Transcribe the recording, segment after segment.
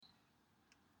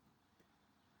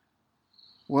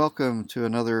Welcome to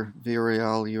another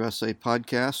Villarreal USA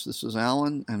podcast. This is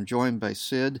Alan. I'm joined by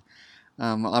Sid.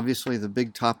 Obviously, the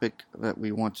big topic that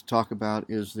we want to talk about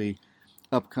is the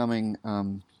upcoming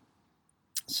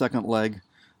second leg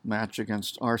match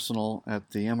against Arsenal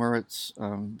at the Emirates.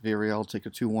 Villarreal take a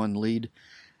 2-1 lead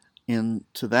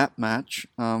into that match.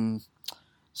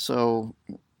 So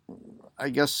I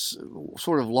guess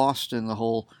sort of lost in the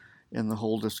whole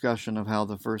discussion of how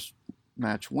the first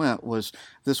match went was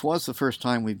the first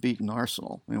time we've beaten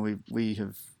Arsenal, and we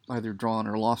have either drawn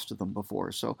or lost to them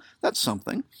before, so that's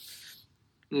something.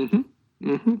 But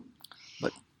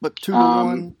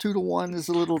 2-1 is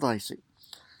a little dicey.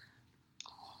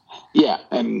 Yeah,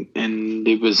 and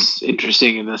it was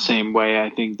interesting in the same way. I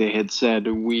think they had said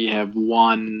we have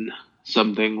won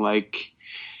something like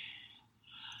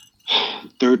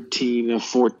 13 of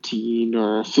 14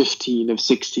 or 15 of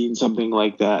 16, something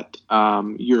like that,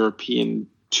 European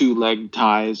two-leg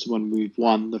ties when we've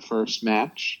won the first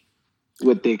match,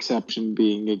 with the exception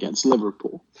being against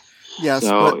Liverpool. Yes,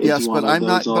 so but, it's but I'm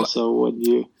not. Also, when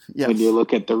you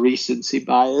look at the recency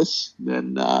bias,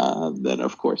 then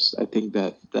of course I think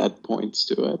that points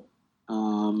to it.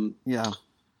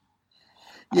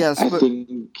 Yes, I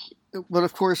think. But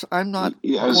of course, I'm not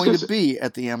going to be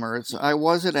at the Emirates. I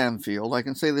was at Anfield. I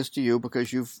can say this to you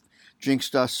because you've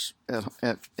jinxed us in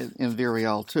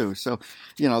Villarreal too. So,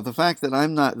 the fact that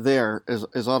I'm not there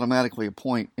is automatically a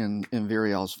point in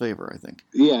Villarreal's favor, I think.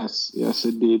 Yes,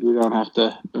 indeed. We don't have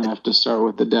to start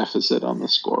with the deficit on the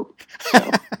score. So,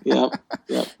 yep.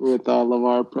 With all of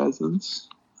our presence.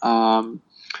 I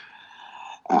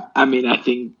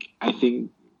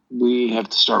think we have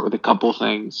to start with a couple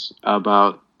things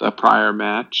about the prior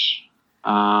match,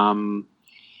 and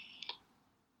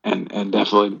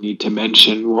definitely need to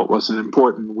mention what was an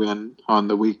important win on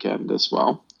the weekend as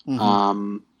well.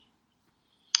 Mm-hmm.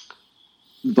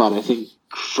 But I think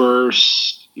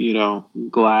first,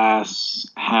 glass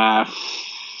half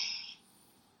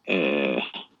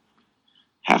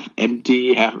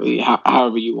empty,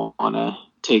 however you want to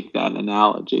take that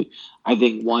analogy. I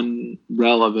think one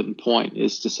relevant point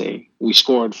is to say we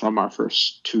scored from our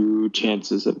first two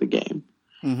chances of the game.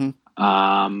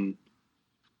 Mm-hmm.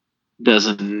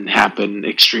 Doesn't happen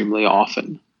extremely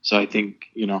often. So I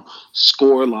think,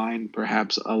 score line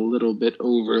perhaps a little bit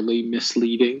overly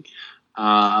misleading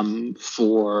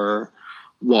for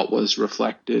what was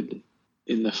reflected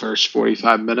in the first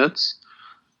 45 minutes.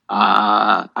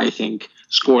 I think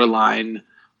score line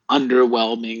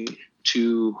underwhelming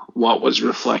to what was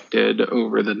reflected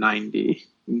over the 90,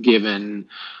 given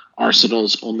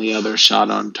Arsenal's only other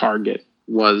shot on target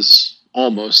was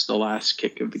almost the last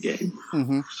kick of the game.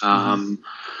 Mm-hmm.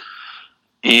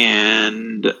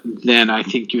 And then I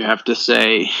think you have to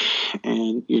say,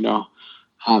 and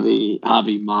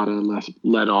Javi Mata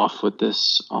led off with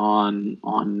this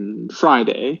on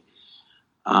Friday.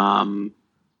 But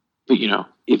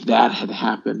if that had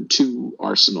happened to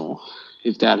Arsenal,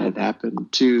 if that had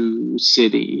happened to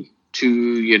City, to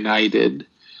United,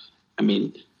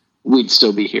 we'd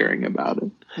still be hearing about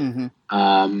it.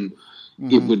 Mm-hmm.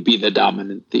 It would be the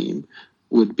dominant theme,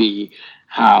 would be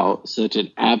how such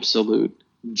an absolute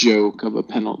joke of a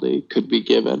penalty could be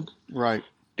given. Right.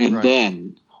 And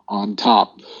then on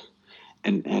top,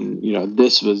 and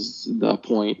this was the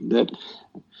point that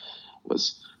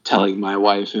was telling my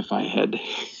wife if I had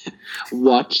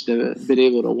been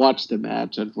able to watch the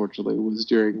match, unfortunately it was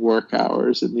during work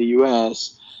hours in the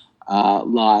U.S.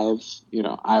 Live,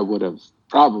 I would have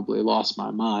probably lost my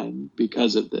mind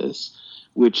because of this,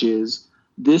 which is,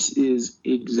 this is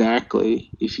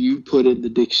exactly, if you put in the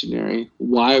dictionary,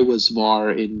 why was VAR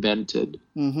invented?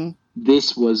 Mm-hmm.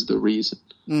 This was the reason.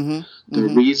 Mm-hmm. The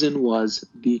reason was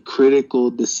the critical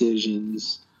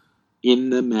decisions in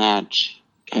the match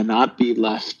cannot be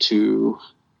left to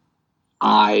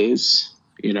eyes,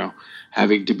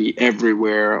 having to be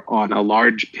everywhere on a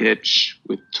large pitch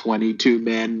with 22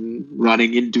 men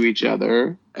running into each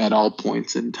other at all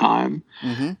points in time.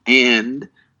 Mm-hmm. And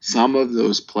some of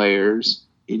those players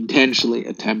intentionally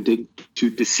attempting to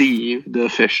deceive the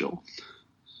official.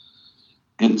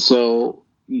 And so,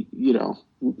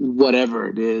 whatever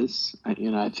it is, I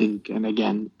think, and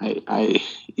again, I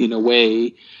in a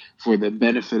way, for the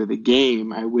benefit of the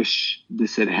game, I wish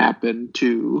this had happened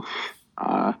to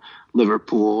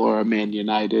Liverpool or Man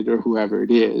United or whoever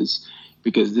it is,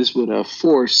 because this would have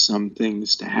forced some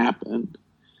things to happen.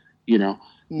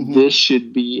 This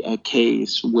should be a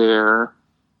case where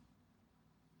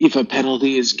if a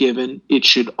penalty is given, it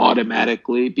should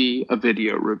automatically be a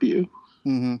video review.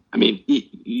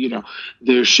 Mm-hmm.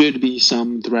 There should be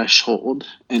some threshold,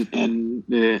 and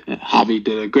Javi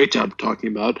did a great job talking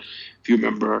about, if you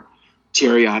remember,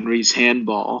 Thierry Henry's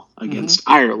handball against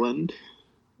Ireland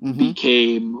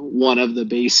became one of the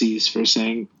bases for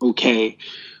saying, okay,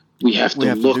 we have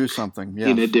to look do something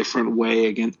in a different way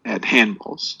at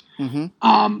handballs.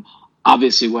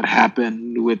 Obviously, what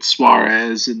happened with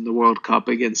Suarez in the World Cup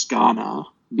against Ghana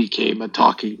became a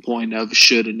talking point of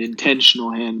should an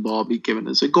intentional handball be given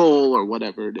as a goal or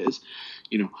whatever it is,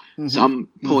 some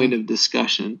point of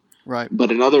discussion. Right. But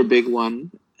another big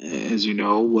one, as you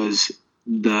know, was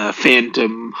the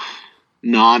phantom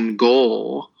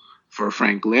non-goal for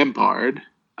Frank Lampard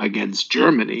against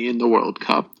Germany in the World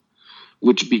Cup,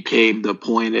 which became the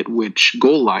point at which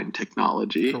goal line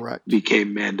technology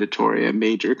became mandatory at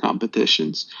major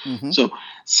competitions. So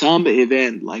some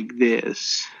event like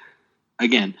this,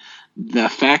 again, the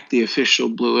fact the official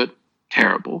blew it,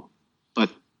 terrible, but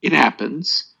it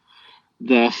happens.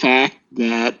 The fact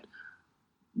that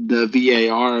the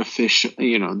VAR official,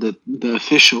 the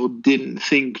official didn't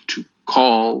think to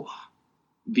call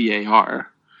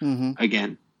VAR,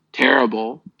 again,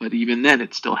 terrible, but even then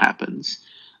it still happens.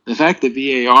 The fact the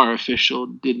VAR official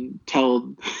didn't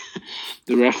tell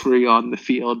the referee on the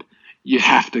field, you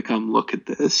have to come look at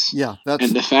this. Yeah,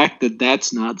 and the fact that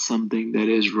that's not something that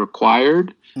is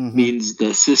required means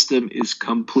the system is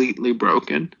completely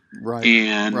broken. Right.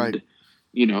 And,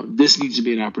 this needs to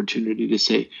be an opportunity to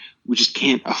say, we just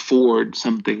can't afford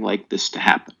something like this to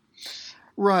happen.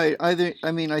 Right. I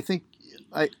think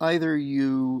either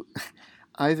you,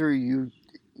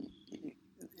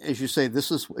 as you say, this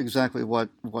is exactly what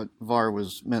VAR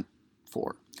was meant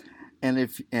for, and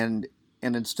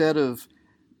instead of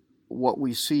what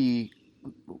we see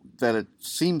that it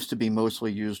seems to be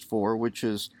mostly used for, which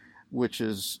is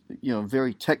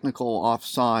very technical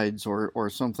offsides or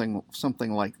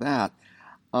something like that.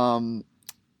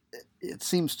 It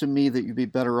seems to me that you'd be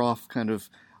better off kind of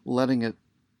letting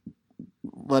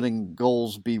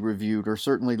goals be reviewed, or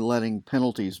certainly letting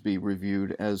penalties be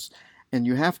reviewed, and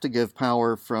you have to give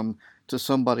power to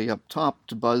somebody up top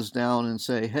to buzz down and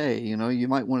say, hey, you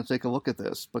might want to take a look at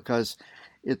this, because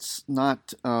it's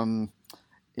not.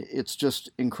 It's just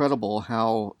incredible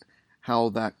how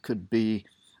that could be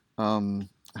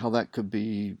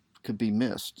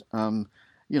missed.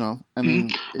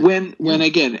 When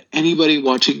again, anybody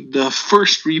watching the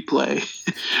first replay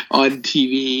on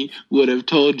TV would have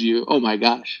told you, "Oh my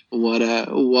gosh, what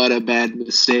a bad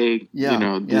mistake!"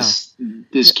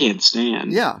 This can't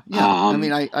stand. Yeah.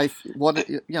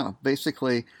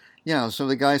 Basically, So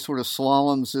the guy sort of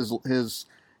slaloms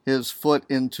his foot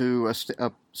into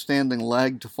a standing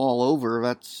leg to fall over.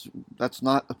 That's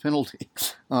not a penalty.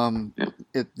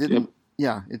 It didn't. Yep.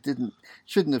 Yeah, it didn't.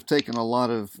 Shouldn't have taken a lot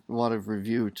of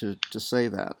review to say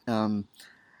that.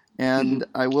 And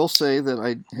I will say that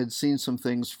I had seen some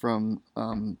things from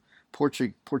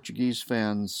Portuguese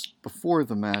fans before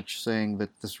the match saying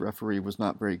that this referee was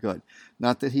not very good.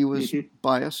 Not that he was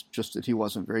biased, just that he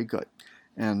wasn't very good.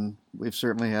 And we've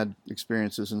certainly had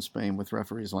experiences in Spain with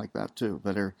referees like that too,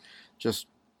 that are just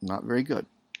not very good.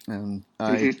 And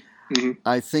I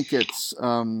think it's.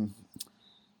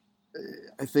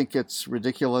 I think it's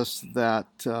ridiculous that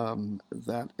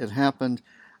it happened.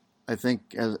 I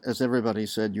think, as everybody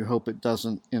said, you hope it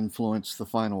doesn't influence the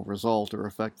final result or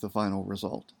affect the final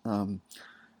result. I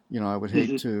would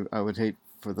hate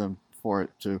for it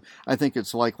to. I think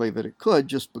it's likely that it could,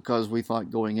 just because we thought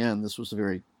going in this was a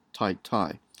very tight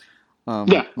tie.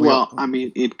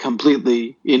 It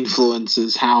completely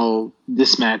influences how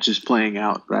this match is playing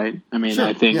out, right? Sure.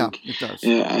 I think it does.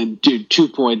 And 2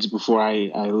 points before I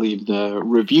leave the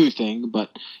review thing, but,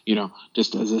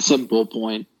 just as a simple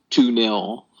point,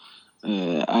 2-0.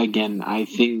 Again, I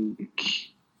think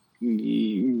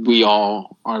we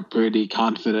all are pretty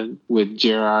confident with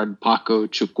Gerard, Paco,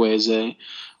 Chukwueze.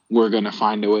 We're going to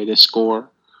find a way to score.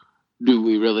 Do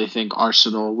we really think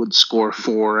Arsenal would score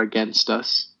 4 against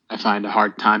us? I find a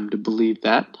hard time to believe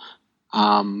that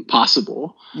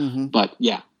possible. But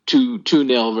yeah,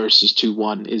 2-0 versus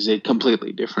 2-1 is a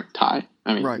completely different tie.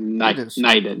 Night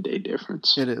and day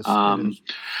difference. It is.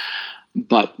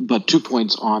 But 2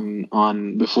 points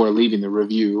on before leaving the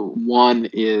review. One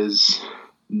is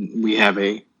we have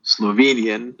a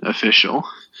Slovenian official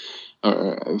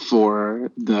for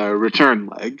the return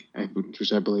leg,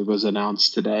 which I believe was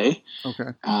announced today.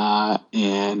 Okay.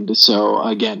 And so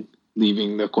again,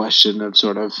 leaving the question of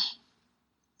sort of,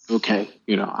 okay,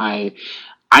 I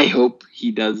hope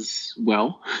he does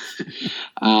well.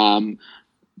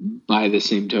 By the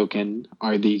same token,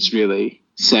 are these really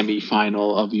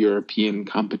semifinal of European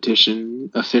competition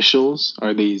officials?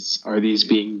 Are these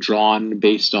being drawn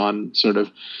based on sort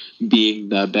of being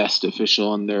the best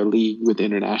official in their league with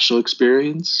international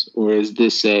experience, or is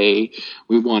this we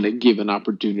want to give an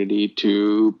opportunity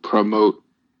to promote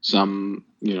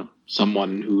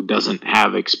someone who doesn't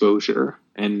have exposure?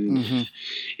 And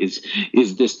is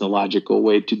this the logical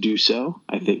way to do so?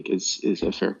 I think is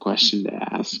a fair question to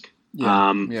ask.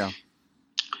 Yeah.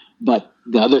 But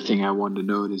the other thing I wanted to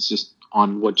note is just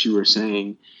on what you were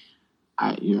saying.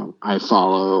 I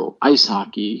follow ice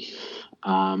hockey,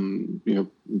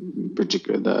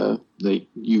 particularly the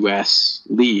U.S.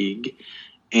 league,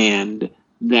 and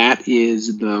that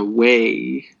is the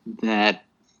way that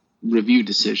review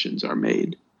decisions are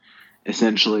made.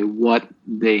 Essentially, what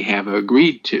they have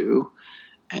agreed to,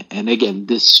 and again,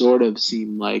 this sort of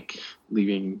seemed like,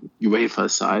 leaving UEFA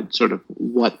aside, sort of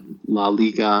what La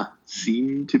Liga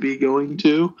seemed to be going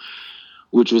to,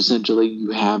 which was essentially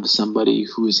you have somebody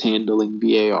who is handling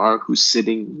VAR who's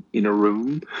sitting in a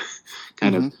room,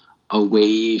 kind of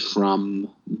away from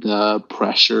the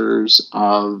pressures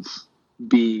of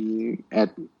being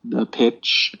at the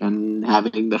pitch and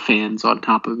having the fans on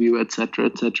top of you, et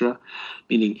cetera,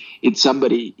 meaning it's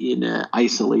somebody in an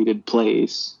isolated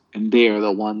place and they are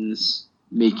the ones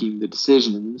making the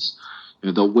decisions.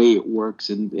 The way it works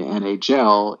in the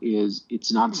NHL is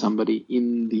it's not somebody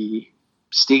in the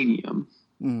stadium.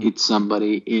 It's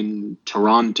somebody in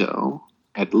Toronto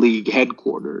at league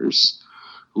headquarters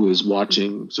who is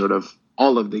watching sort of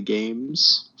all of the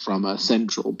games from a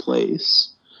central place.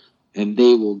 And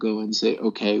they will go and say,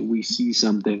 okay, we see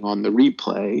something on the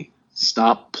replay,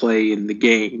 stop play in the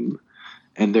game,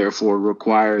 and therefore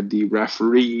require the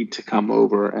referee to come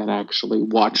over and actually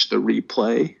watch the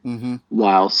replay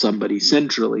while somebody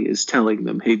centrally is telling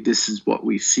them, hey, this is what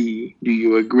we see. Do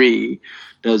you agree?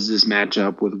 Does this match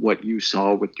up with what you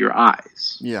saw with your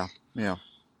eyes? Yeah.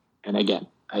 And again,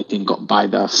 I think by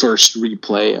the first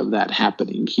replay of that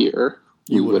happening here,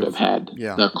 you would have had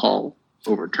the call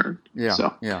overturned.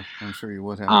 I'm sure you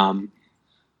would have.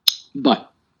 But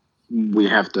we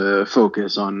have to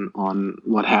focus on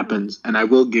what happens. And I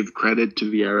will give credit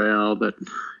to Villarreal that,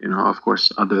 of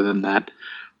course, other than that,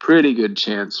 pretty good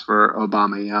chance for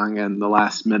Aubameyang in the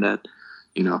last minute.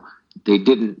 They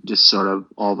didn't just sort of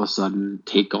all of a sudden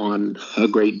take on a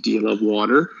great deal of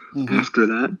water after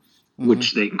that,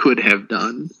 which they could have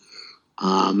done.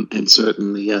 And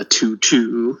certainly a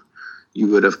 2-2, you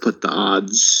would have put the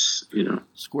odds,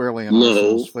 squarely in low.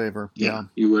 Arsenal's favor. Yeah.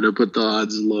 You would have put the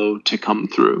odds low to come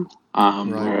through.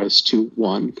 Whereas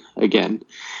 2-1, again,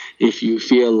 if you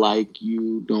feel like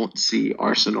you don't see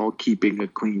Arsenal keeping a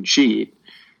clean sheet,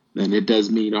 then it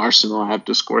does mean Arsenal have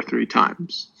to score 3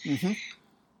 times.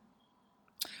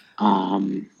 Now,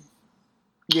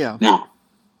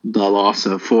 the loss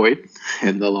of Foyt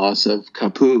and the loss of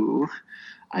Capoue,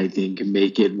 I think,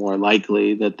 make it more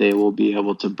likely that they will be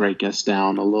able to break us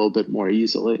down a little bit more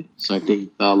easily. So I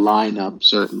think the lineup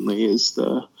certainly is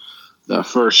the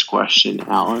first question,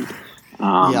 Alan.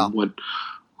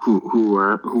 Who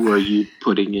are you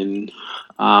putting in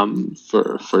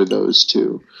for those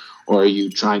two? Or are you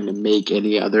trying to make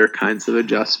any other kinds of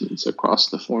adjustments across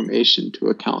the formation to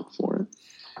account for it?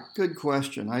 Good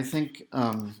question. I think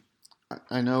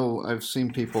I know I've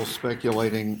seen people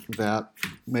speculating that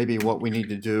maybe what we need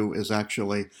to do is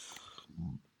actually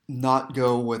not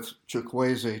go with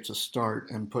Chukwueze to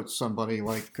start and put somebody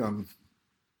like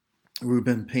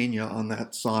Ruben Pena on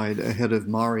that side ahead of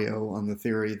Mario, on the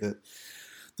theory that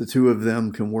the two of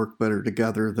them can work better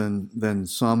together than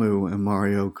Samu and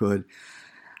Mario could.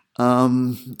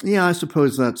 I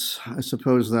suppose that's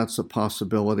a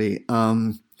possibility.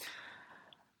 I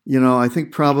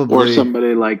think probably, or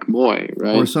somebody like Moy,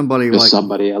 right? Or somebody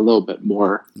a little bit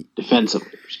more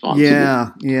defensively responsible.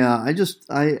 Yeah.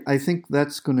 I think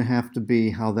that's going to have to be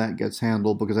how that gets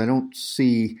handled, because I don't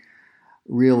see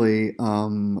really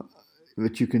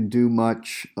that you can do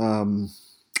much other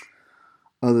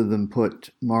than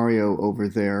put Mario over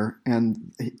there,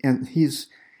 and he's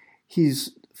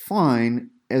fine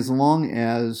as long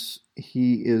as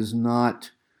he is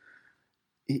not.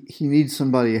 He needs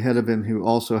somebody ahead of him who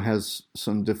also has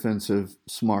some defensive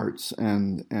smarts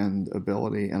and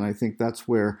ability, and I think that's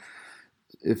where,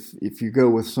 if you go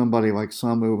with somebody like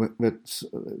Samu that's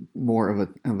more of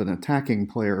an attacking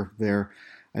player there,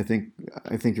 I think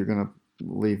you're going to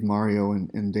leave Mario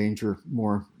in danger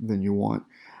more than you want.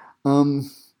 I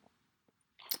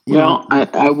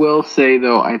will say,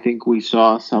 though, I think we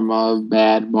saw some of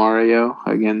bad Mario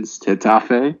against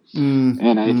Getafe.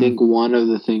 And I think one of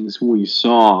the things we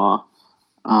saw,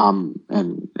 and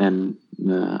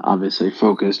obviously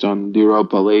focused on the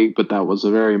Europa League, but that was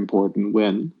a very important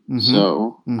win. Mm-hmm.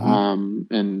 So,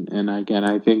 and again,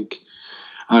 I think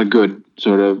a good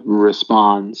sort of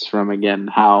response from, again,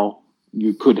 how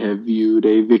you could have viewed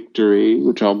a victory,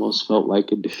 which almost felt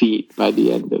like a defeat by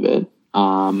the end of it.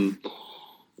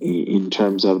 In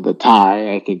terms of the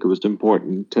tie, I think it was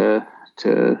important to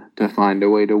find a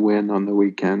way to win on the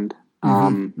weekend.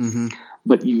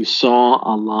 But you saw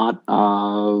a lot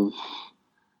of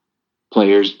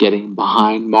players getting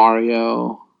behind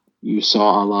Mario. You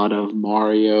saw a lot of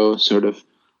Mario sort of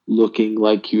looking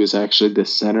like he was actually the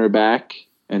center back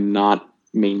and not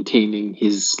maintaining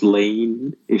his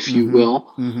lane, if you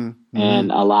will,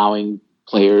 and allowing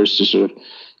players to sort of,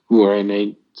 who are in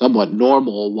a somewhat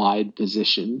normal wide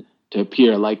position, to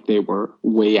appear like they were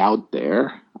way out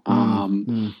there,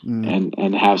 and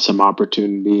have some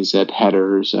opportunities at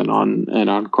headers and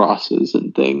on crosses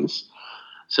and things.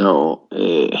 So,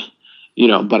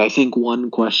 but I think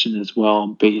one question as well,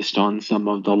 based on some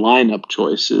of the lineup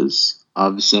choices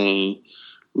of, say,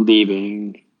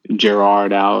 leaving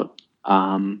Gerrard out,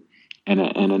 and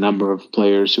a number of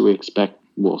players who we expect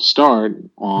will start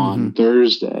on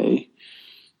Thursday.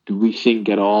 Do we think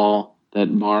at all that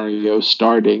Mario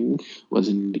starting was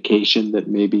an indication that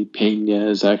maybe Peña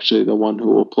is actually the one who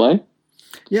will play?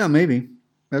 Yeah, maybe.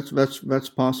 That's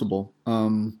possible.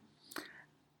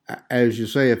 As you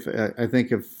say, I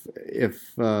think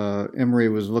if Emery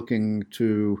was looking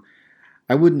to,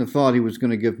 I wouldn't have thought he was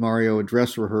going to give Mario a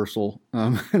dress rehearsal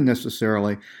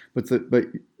necessarily, but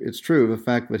it's true. The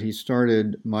fact that he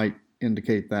started might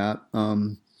indicate that.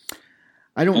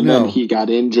 I don't know. And then he got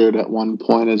injured at one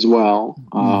point as well,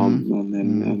 and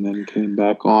then came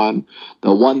back on.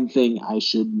 The one thing I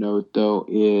should note, though,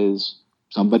 is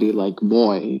somebody like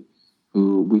Moy,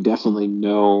 who we definitely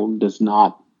know does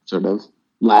not sort of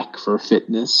lack for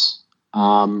fitness,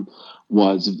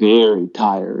 was very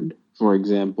tired, for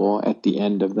example, at the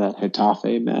end of that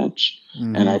Getafe match.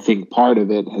 And I think part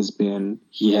of it has been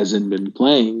he hasn't been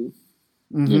playing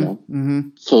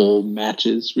full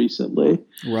matches recently.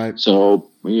 Right. So,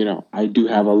 I do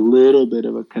have a little bit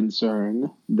of a concern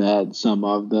that some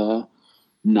of the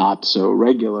not so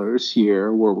regulars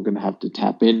here, where we're going to have to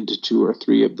tap into 2 or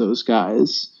 3 of those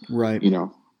guys, right,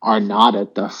 are not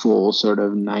at the full sort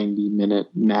of 90-minute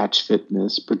match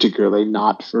fitness, particularly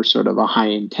not for sort of a high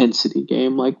intensity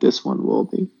game like this one will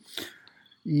be.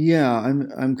 Yeah,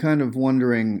 I'm kind of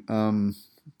wondering.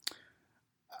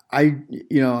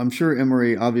 I'm sure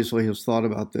Emery obviously has thought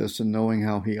about this, and knowing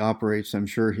how he operates, I'm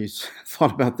sure he's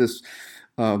thought about this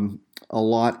a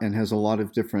lot and has a lot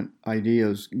of different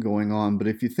ideas going on. But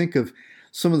if you think of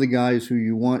some of the guys who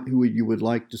you would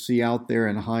like to see out there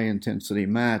in a high intensity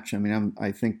match, I mean,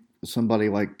 I think somebody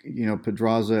like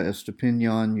Pedraza,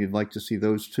 Estupiñán, you'd like to see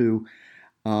those two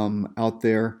out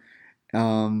there,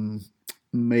 and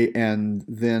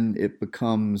then it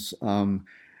becomes.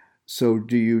 So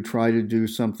do you try to do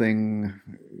something,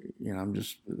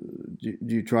 do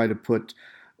you try to put,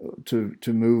 to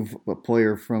move a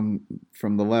player from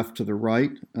the left to the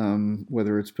right,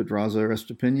 whether it's Pedraza or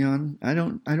Estupiñán? I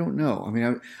don't know. I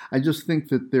mean, I just think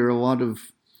that there are a lot of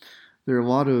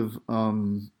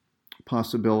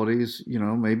possibilities.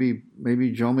 Maybe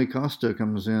Jaume Costa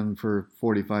comes in for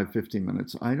 45, 50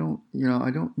 minutes. I don't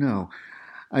know.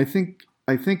 I think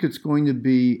it's going to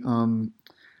be,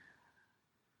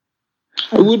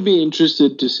 I would be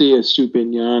interested to see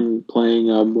Estupiñán playing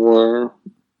a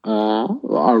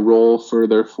role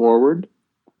further forward,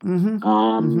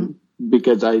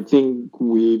 because I think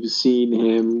we've seen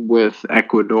him with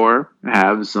Ecuador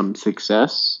have some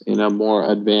success in a more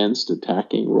advanced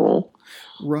attacking role.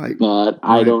 Right. But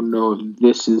I don't know if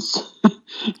this is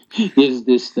is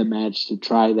this the match to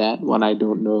try that when I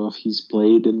don't know if he's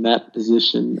played in that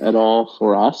position at all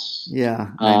for us.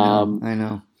 Yeah, I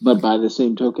know. But by the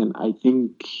same token, I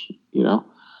think,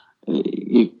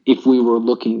 if we were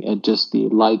looking at just the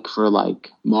like for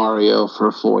like, Mario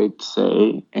for Foyt,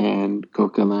 say, and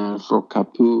Coquelin for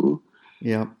Capoue,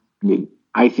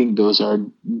 I think those are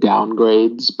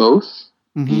downgrades both.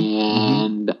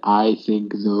 And I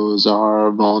think those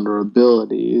are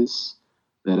vulnerabilities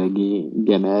that,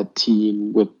 again, a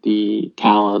team with the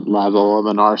talent level of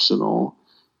an Arsenal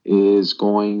is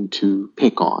going to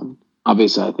pick on.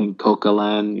 Obviously, I think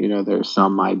Coquelin, there's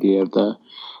some idea of the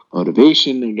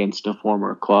motivation against a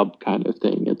former club kind of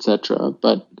thing, etc.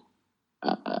 But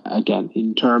again,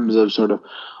 in terms of sort of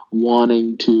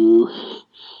wanting to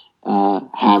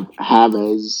have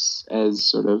as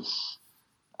sort of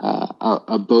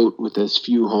a boat with as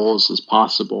few holes as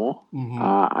possible. Mm-hmm.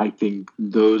 I think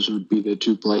those would be the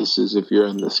two places. If you're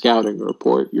in the scouting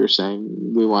report, you're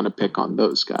saying we want to pick on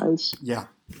those guys. Yeah,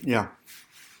 yeah.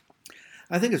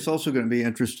 I think it's also going to be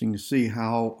interesting to see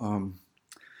how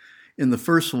in the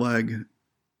first leg,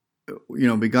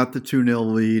 we got the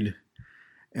 2-0 lead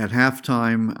at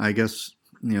halftime. I guess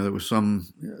there was some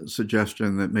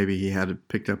suggestion that maybe he had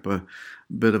picked up a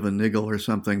bit of a niggle or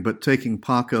something, but taking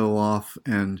Paco off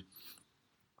and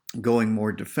going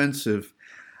more defensive,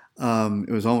 it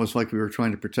was almost like we were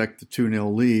trying to protect the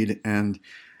 2-0 lead, and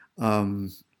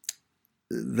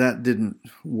that didn't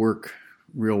work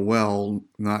real well.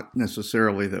 Not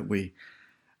necessarily that we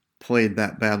played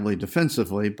that badly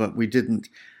defensively, but we didn't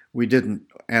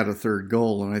add a third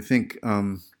goal, and I think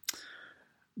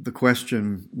the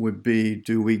question would be,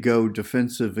 do we go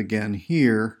defensive again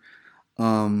here,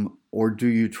 or do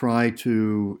you try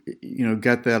to,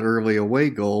 get that early away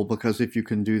goal? Because if you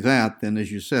can do that, then,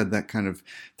 as you said, that kind of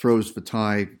throws the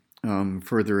tie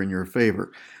further in your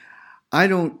favor. I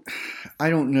don't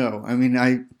know. I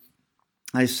mean,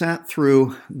 I sat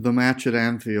through the match at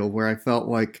Anfield where I felt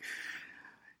like,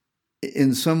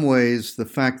 in some ways, the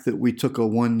fact that we took a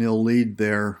 1-0 lead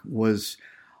there was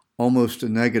almost a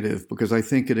negative, because I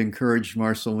think it encouraged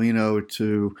Marcelino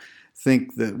to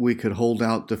think that we could hold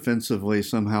out defensively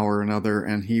somehow or another,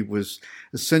 and he was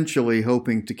essentially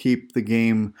hoping to keep the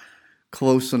game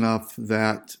close enough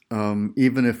that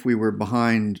even if we were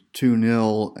behind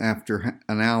 2-0 after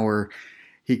an hour,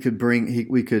 he could bring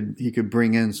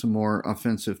in some more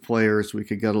offensive players. We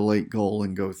could get a late goal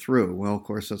and go through. Well, of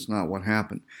course, that's not what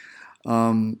happened.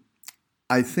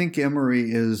 I think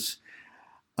Emery is.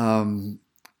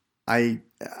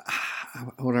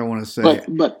 What I want to say.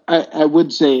 But I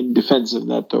would say in defense of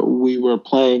that, though, we were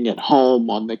playing at home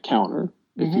on the counter.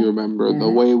 If you remember, the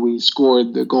way we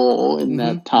scored the goal in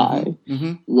that tie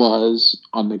was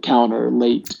on the counter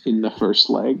late in the first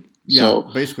leg. Yeah, so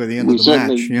basically the end of the match.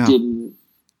 We certainly didn't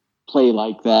play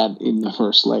like that in the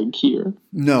first leg here.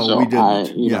 No, so we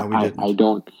didn't. We didn't. I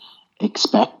don't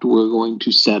expect we're going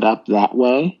to set up that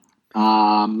way.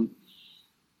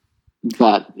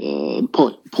 But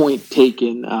point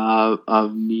taken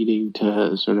of needing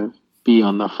to sort of be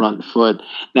on the front foot.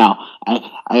 Now,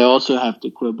 I also have to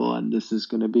quibble, and this is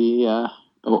going to be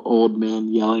old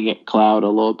man yelling at cloud a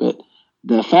little bit.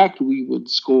 The fact we would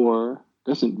score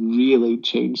doesn't really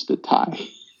change the tie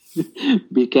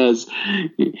because,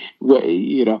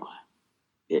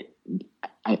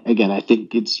 I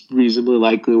think it's reasonably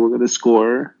likely we're going to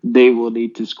score. They will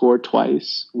need to score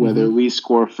twice, whether we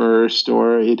score first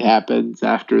or it happens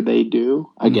after they do.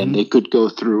 Again, they could go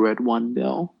through at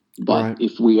 1-0, but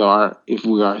if we are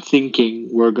thinking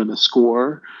we're going to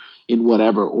score in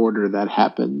whatever order that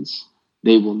happens,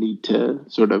 they will need to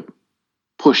sort of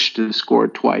push to score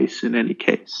twice in any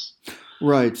case.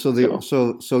 Right. So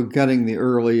getting the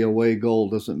early away goal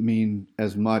doesn't mean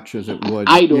as much as it would.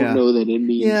 I don't know that it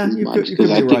means as much,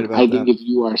 because I think if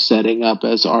you are setting up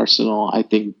as Arsenal, I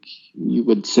think you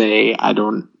would say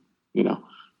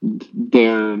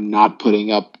they're not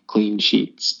putting up clean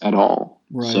sheets at all.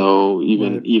 Right. So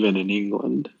even in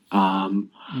England.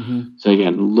 So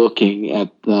again, looking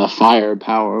at the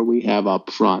firepower we have up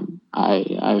front,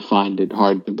 I find it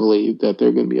hard to believe that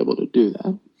they're going to be able to do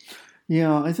that.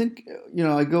 Yeah, I think,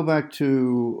 I go back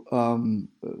to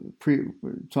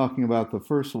talking about the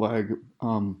first leg,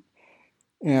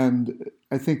 and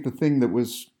I think the thing that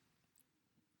was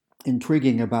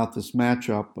intriguing about this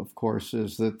matchup, of course,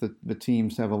 is that the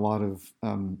teams have a lot of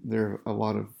there are a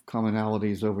lot of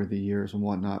commonalities over the years and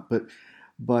whatnot,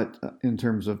 but in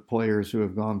terms of players who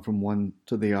have gone from one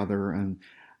to the other, and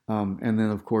then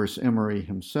of course Emery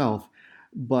himself.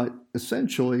 But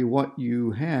essentially what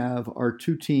you have are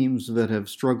two teams that have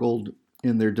struggled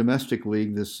in their domestic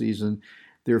league this season.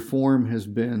 Their form has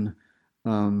been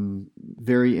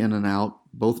very in and out,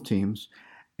 both teams.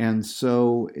 And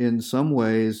so in some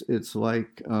ways it's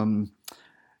like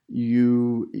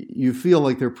you feel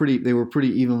like they were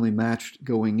pretty evenly matched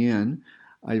going in.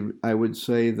 I would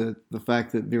say that the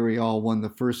fact that Villarreal won the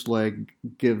first leg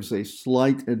gives a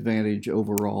slight advantage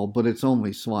overall, but it's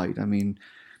only slight. I mean,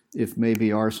 if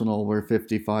maybe Arsenal were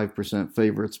 55%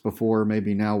 favorites before,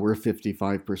 maybe now we're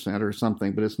 55% or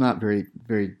something, but it's not very,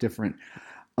 very different.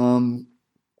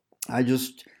 I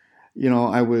just,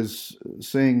 I was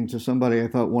saying to somebody, I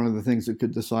thought one of the things that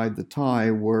could decide the tie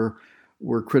were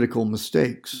critical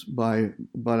mistakes but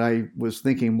I was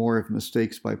thinking more of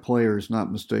mistakes by players,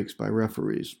 not mistakes by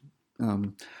referees.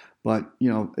 But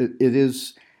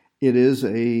it is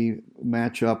a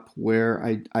matchup where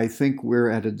I think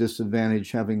we're at a disadvantage,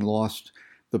 having lost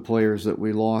the players that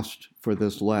we lost for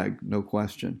this leg, no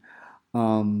question.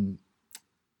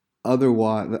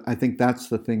 Otherwise, I think that's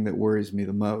the thing that worries me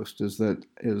the most is the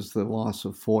loss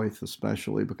of Foyth,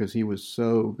 especially because he was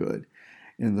so good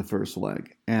in the first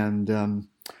leg, and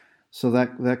so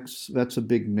that's a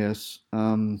big miss.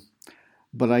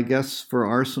 But I guess for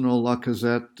Arsenal,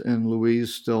 Lacazette and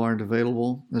Luiz still aren't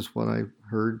available. That's what I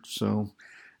heard. So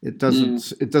it doesn't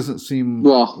seem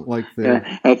like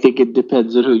they're. I think it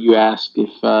depends on who you ask.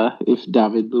 If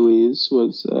David Luiz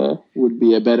would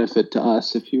be a benefit to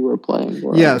us if he were playing.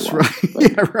 Or yes,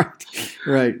 otherwise.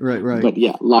 right, But, yeah, right. But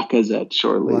yeah, Lacazette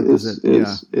surely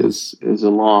is a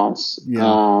loss.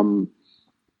 Yeah.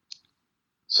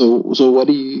 So what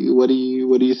do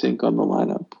you think on the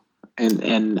lineup?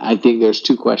 And I think there's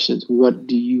two questions. What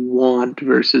do you want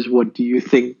versus what do you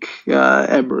think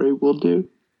Emery will do?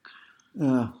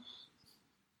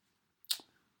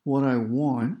 What I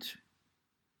want.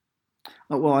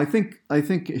 Well, I think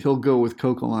he'll go with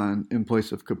Coquelin in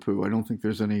place of Capoue. I don't think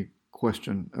there's any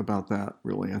question about that,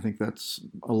 really. I think that's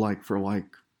a like for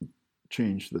like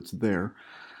change that's there.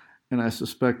 And I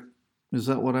suspect, is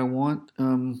that what I want?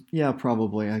 Yeah,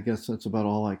 probably. I guess that's about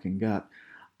all I can get.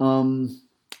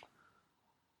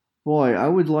 Boy, I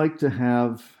would like to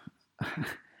have.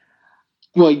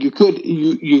 Well, you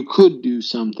could do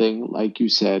something like you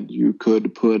said. You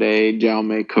could put a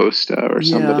Jaume Costa or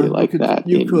somebody like that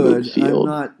in midfield.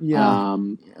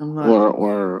 I'm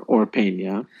not. Or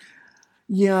Pena.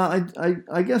 Yeah,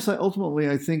 I guess I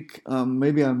think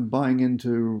maybe I'm buying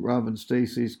into Robin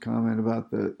Stacey's comment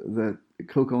about that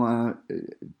Coquelin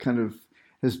kind of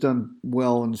has done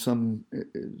well in some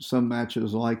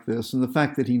matches like this, and the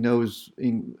fact that he knows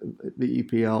the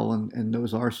EPL and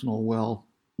knows Arsenal well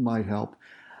might help.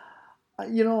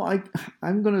 I'm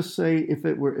going to say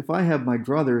if I had my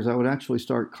druthers, I would actually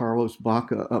start Carlos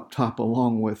Bacca up top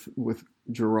along with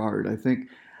Gerrard. I think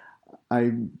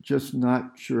I'm just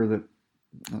not sure that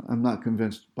I'm not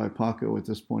convinced by Paco at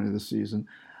this point of the season.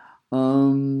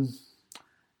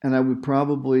 And I would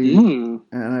probably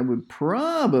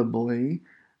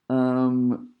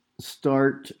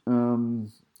start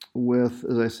with,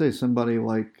 as I say, somebody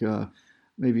like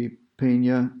maybe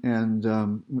Pena, and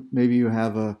maybe you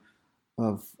have a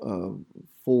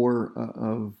four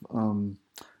of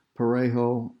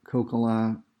Parejo,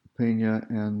 Coquelin, Pena,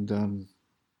 and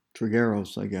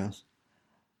Trigueros, I guess.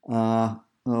 And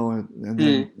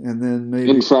then maybe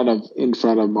in front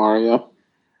of Mario.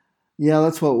 Yeah,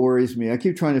 that's what worries me. I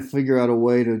keep trying to figure out a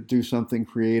way to do something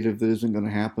creative that isn't going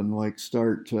to happen, like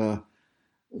start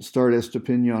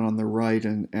Estepinian on the right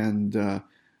and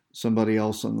somebody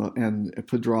else and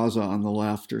Pedraza on the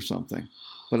left or something.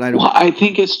 But I don't. Well, I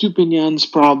think Estepinian's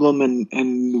problem,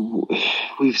 and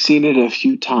we've seen it a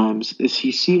few times, is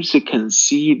he seems to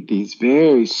concede these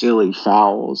very silly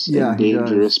fouls in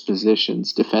dangerous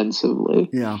positions defensively.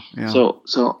 Yeah.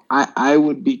 So I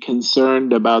would be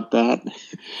concerned about that,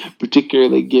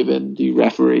 particularly given the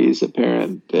referee's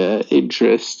apparent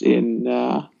interest in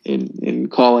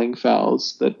calling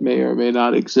fouls that may or may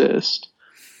not exist.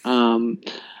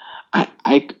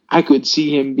 I could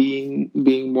see him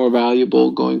being more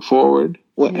valuable going forward.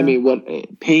 I mean, what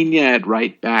Pena at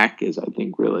right back is, I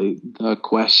think, really the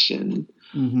question.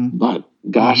 Mm-hmm. But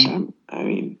gosh,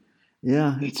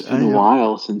 it's been a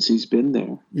while since he's been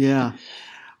there. Yeah,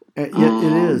 it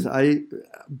is.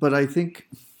 But I think,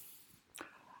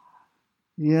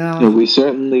 we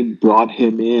certainly brought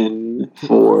him in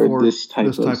for this type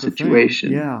of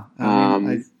situation. Yeah,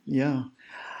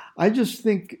 I just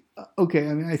think. Okay,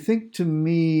 I think to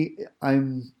me,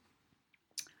 I'm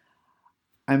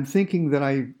thinking that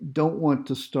I don't want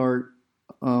to start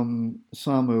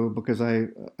Samu because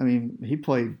he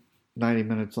played 90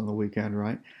 minutes on the weekend,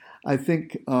 right? I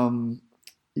think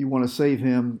you want to save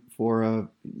him for a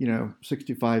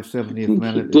 65, 70th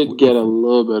minute. He did get a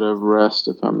little bit of rest,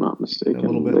 if I'm not mistaken. A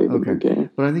little bit, okay. In the game.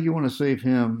 But I think you want to save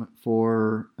him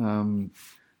for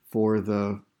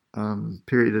the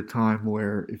period of time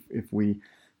where if we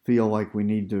feel like we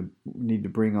need to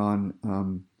bring on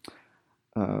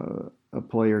a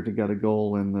player to get a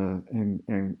goal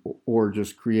or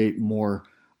just create more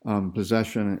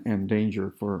possession and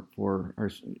danger for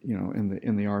our,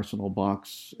 in the Arsenal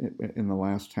box in the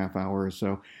last half hour or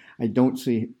so. I don't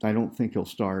think he'll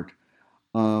start.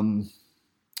 So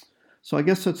I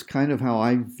guess that's kind of how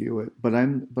I view it. But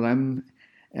I'm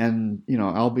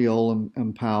Albiol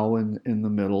and Pau in the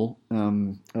middle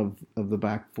of the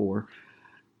back four.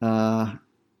 I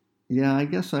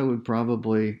guess I would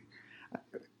probably.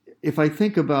 if I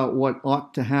think about what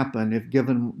ought to happen, if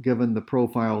given the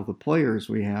profile of the players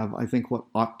we have, I think what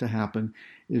ought to happen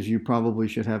is you probably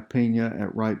should have Pena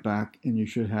at right back and you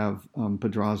should have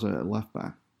Pedraza at left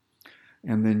back,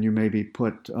 and then you maybe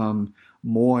put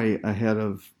Moy ahead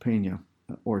of Pena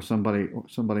or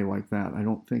somebody like that. I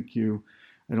don't think you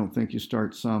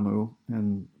start Samu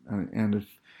and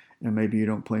maybe you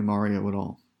don't play Mario at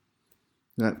all.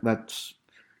 That's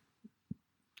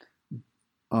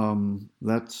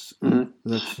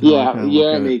yeah.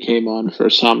 Jeremy came on for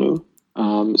Samu.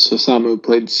 So Samu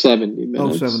played 70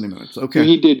 minutes. 70 minutes. Okay. So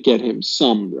he did get him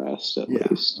some rest at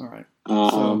least. All right.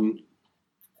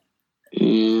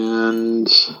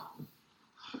 And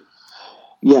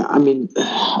yeah, I mean,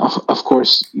 of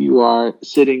course, you are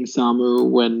sitting Samu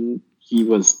when he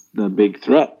was the big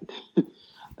threat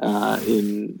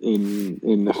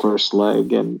in the first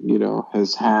leg, and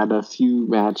has had a few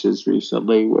matches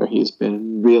recently where he's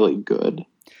been really good.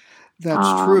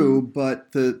 That's true, but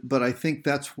I think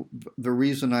that's the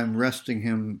reason I'm resting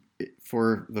him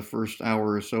for the first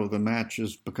hour or so of the match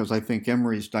is because I think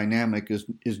Emery's dynamic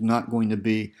is not going to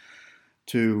be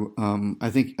to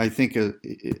I think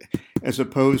as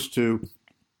opposed to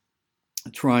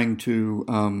trying to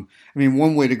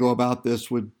one way to go about this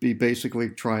would be basically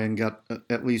try and get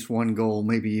at least one goal,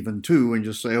 maybe even two, and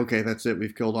just say, okay, that's it,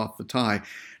 we've killed off the tie.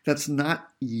 That's not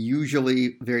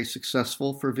usually very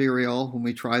successful for Villarreal when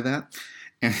we try that.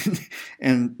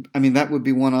 And I mean, that would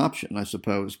be one option, I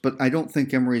suppose. But I don't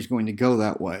think Emery's going to go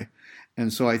that way.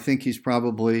 And so I think he's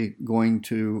probably going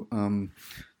to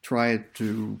try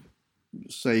to,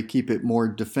 say, keep it more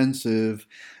defensive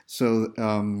so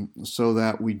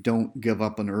that we don't give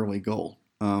up an early goal.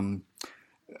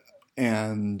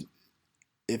 And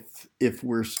if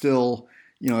we're still,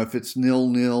 if it's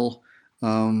 0-0,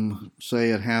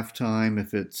 say at halftime,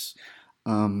 if it's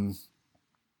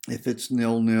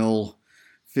 0-0,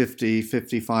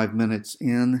 55 minutes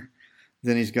in,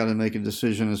 then he's got to make a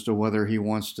decision as to whether he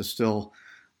wants to still,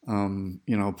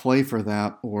 play for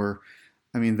that. Or,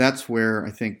 that's where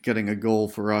I think getting a goal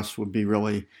for us would be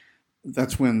really,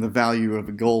 that's when the value of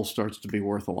a goal starts to be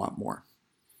worth a lot more.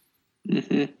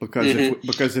 Mm-hmm.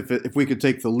 Because if we could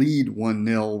take the lead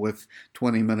 1-0 with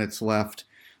 20 minutes left,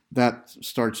 that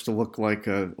starts to look like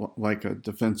a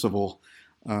defensible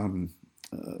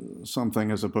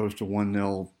something as opposed to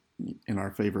 1-0 in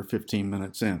our favor 15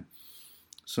 minutes in.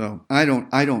 So I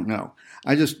don't know.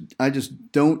 I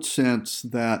just don't sense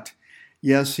that.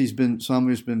 Yes,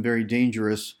 Samu's been very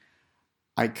dangerous.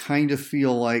 I kind of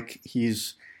feel like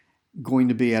he's going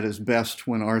to be at his best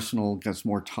when Arsenal gets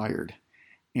more tired.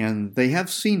 And they have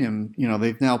seen him,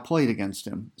 they've now played against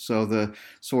him. So the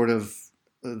sort of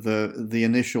the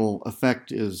initial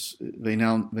effect is they've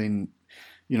now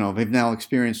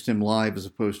experienced him live as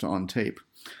opposed to on tape.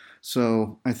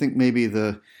 So I think maybe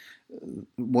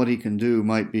what he can do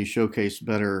might be showcased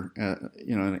better,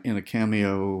 in a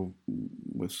cameo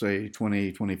with, say,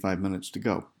 20, 25 minutes to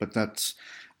go. But that's,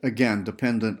 again,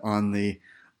 dependent on the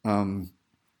on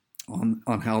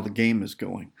how the game is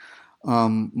going.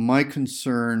 My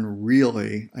concern,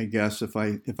 really, I guess, if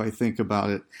I think about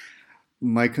it,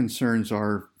 my concerns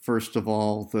are, first of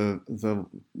all, the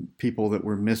people that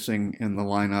we're missing in the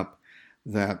lineup.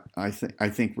 That I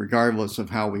think regardless of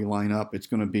how we line up, it's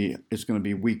going to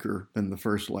be weaker than the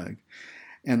first leg.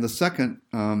 And the second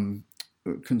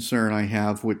concern I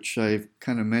have, which I've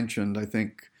kind of mentioned, I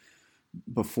think,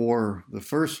 before the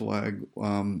first leg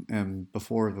and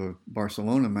before the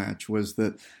Barcelona match, was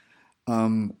that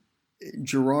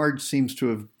Gerrard seems to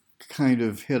have kind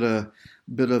of hit a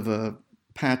bit of a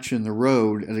patch in the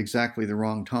road at exactly the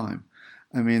wrong time.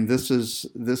 This is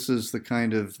the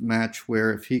kind of match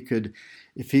where if he could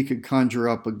conjure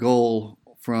up a goal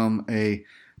from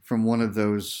one of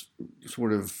those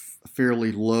sort of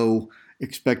fairly low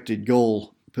expected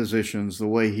goal positions, the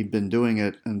way he'd been doing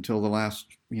it until the last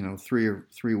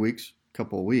 3 weeks,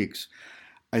 couple of weeks,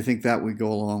 I think that would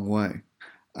go a long way.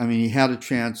 He had a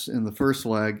chance in the first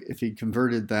leg. If he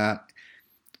converted that,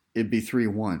 it'd be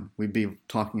 3-1. We'd be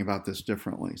talking about this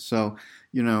differently. So,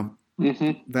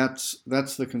 mm-hmm. That's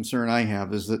the concern I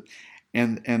have, is that,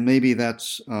 and maybe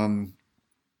that's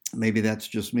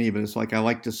just me, but it's like I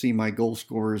like to see my goal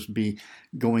scorers be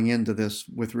going into this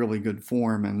with really good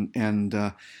form,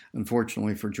 and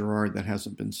unfortunately for Gerrard, that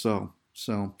hasn't been so.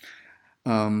 So,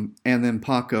 and then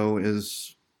Paco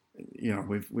is,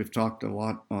 we've talked a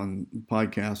lot on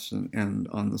podcasts and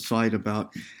on the site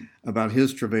about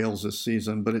his travails this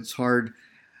season, but it's hard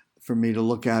for me to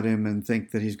look at him and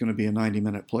think that he's going to be a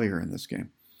 90-minute player in this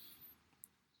game.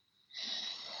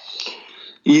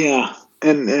 Yeah,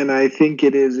 And I think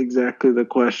it is exactly the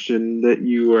question that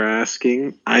you were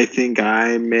asking. I think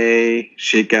I may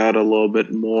shake out a little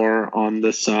bit more on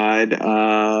the side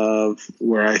of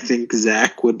where I think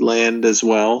Zach would land as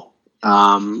well,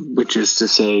 which is to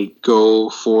say,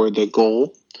 go for the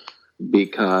goal,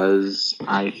 because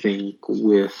I think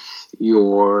with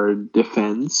your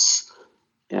defense,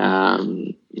 including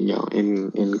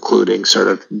sort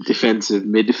of defensive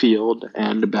midfield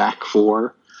and back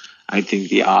four, I think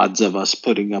the odds of us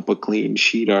putting up a clean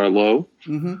sheet are low.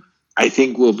 Mm-hmm. I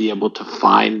think we'll be able to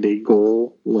find a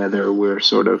goal, whether we're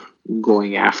sort of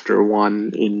going after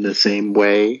one in the same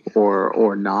way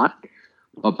or not.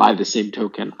 But by the same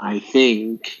token, I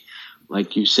think,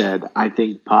 like you said, I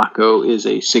think Paco is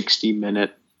a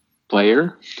 60-minute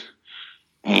player.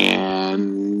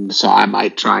 And so I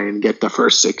might try and get the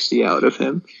first 60 out of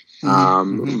him,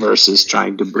 versus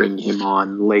trying to bring him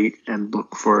on late and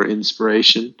look for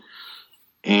inspiration.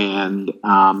 And,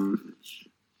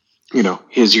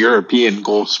 his European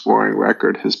goal scoring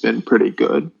record has been pretty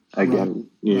good. Again,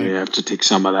 you have to take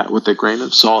some of that with a grain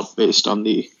of salt based on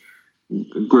the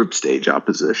group stage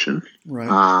opposition.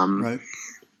 Right.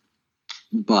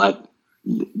 But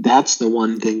that's the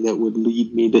one thing that would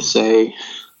lead me to say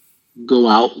go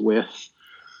out with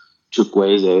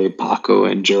Chukwueze, Paco,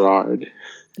 and Gerard,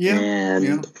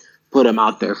 and put them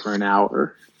out there for an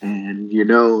hour. And you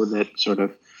know that sort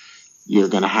of you're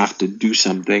going to have to do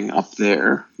something up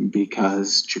there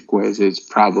because Chukwueze is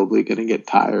probably going to get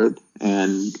tired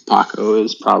and Paco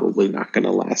is probably not going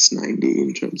to last 90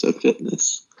 in terms of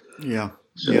fitness. Yeah.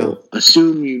 So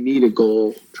assume you need a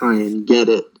goal, try and get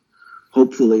it.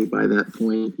 Hopefully by that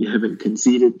point you haven't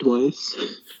conceded twice,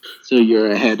 so you're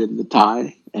ahead in the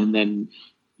tie, and then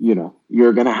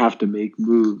you're going to have to make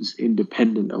moves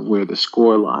independent of where the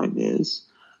score line is.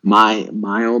 My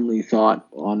only thought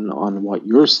on what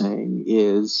you're saying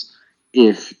is,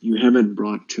 if you haven't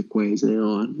brought Chukwueze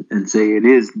on and say it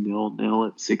is 0-0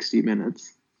 at 60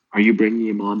 minutes, are you bringing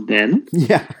him on then?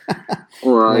 Yeah.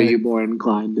 Or are you more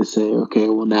inclined to say, okay,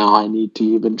 well now I need to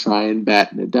even try and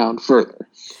batten it down further?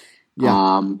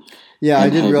 Yeah. I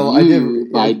did realize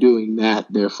by doing that,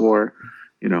 therefore,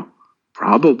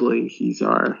 probably he's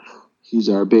our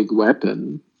big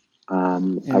weapon.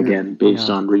 Again,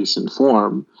 based on recent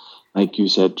form, like you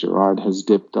said, Gerard has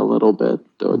dipped a little bit.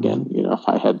 Though again, if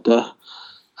I had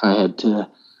to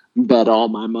bet all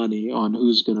my money on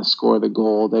who's going to score the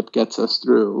goal that gets us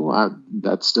through,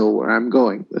 that's still where I'm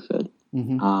going with it.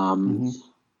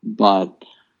 But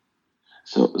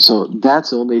so that's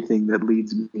the only thing that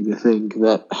leads me to think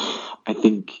that I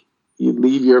think you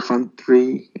leave your front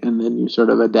three and then you sort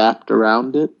of adapt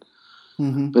around it.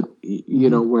 But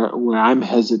where I'm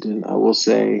hesitant, I will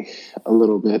say a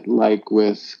little bit like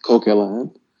with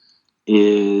Coquelin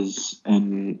is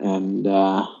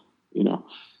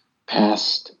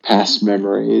past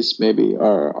memories maybe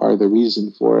are the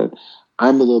reason for it.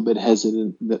 I'm a little bit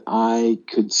hesitant that I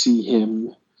could see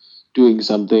him doing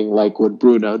something like what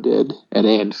Bruno did at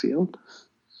Anfield.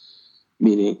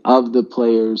 Meaning, of the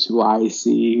players who I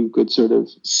see who could sort of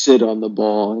sit on the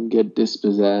ball and get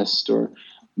dispossessed or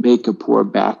make a poor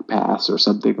back pass or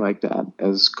something like that,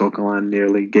 as Coquelin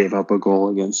nearly gave up a goal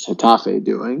against Getafe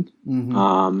doing.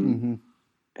 And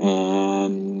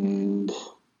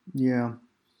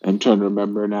I'm trying to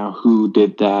remember now who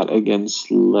did that against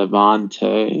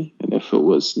Levante, and if it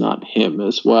was not him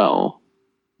as well.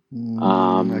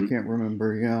 I can't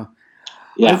remember.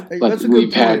 But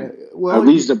we've had a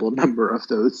reasonable number of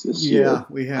those this year. Yeah,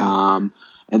 we have.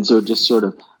 And so just sort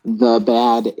of the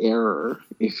bad error,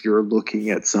 if you're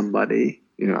looking at somebody,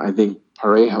 I think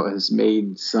Parejo has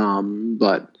made some,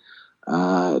 but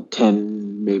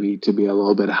tend maybe to be a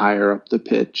little bit higher up the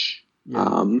pitch.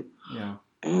 And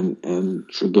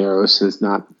Trigueros is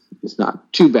not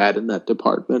too bad in that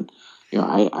department.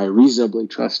 I reasonably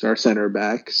trust our center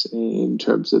backs in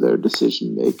terms of their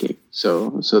decision making.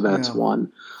 So that's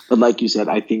one. But like you said,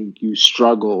 I think you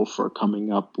struggle for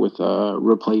coming up with a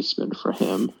replacement for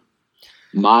him.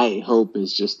 My hope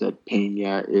is just that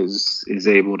Peña is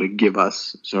able to give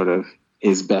us sort of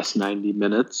his best 90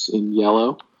 minutes in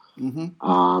yellow.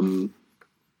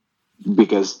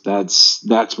 Because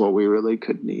that's what we really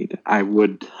could need. I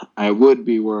would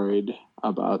be worried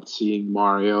about seeing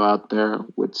Mario out there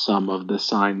with some of the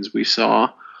signs we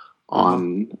saw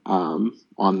on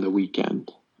the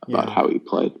weekend about how he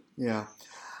played. Yeah.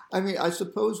 I mean, I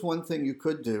suppose one thing you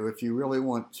could do if you really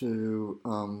want to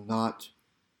not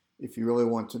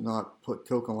put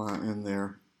Coquelin in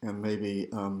there, and maybe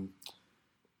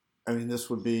this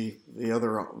would be the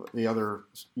other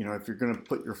if you're going to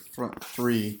put your front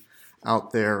three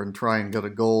out there and try and get a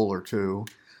goal or two,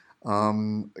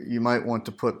 You might want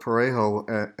to put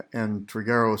Parejo and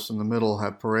Trigueros in the middle,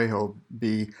 have Parejo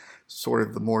be sort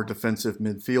of the more defensive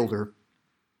midfielder,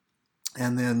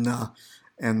 and then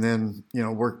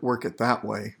work it that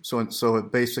way. So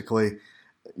it basically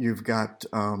you've got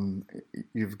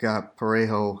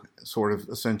Parejo sort of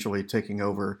essentially taking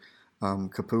over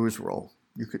Capu's role.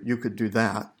 You could do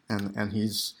that, and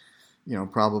he's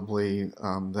probably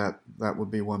that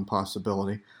would be one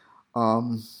possibility.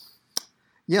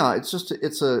 Yeah,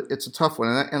 it's a tough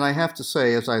one, and I have to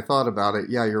say, as I thought about it,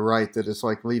 yeah, you're right that it's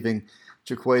like leaving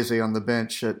Chukwueze on the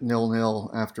bench at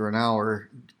 0-0 after an hour.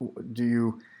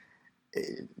 You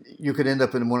could end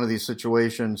up in one of these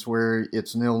situations where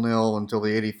it's 0-0 until the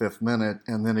 85th minute,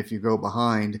 and then if you go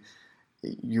behind,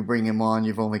 you bring him on,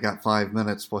 you've only got 5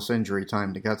 minutes plus injury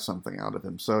time to get something out of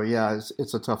him. So yeah,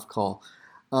 it's a tough call.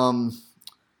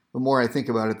 The more I think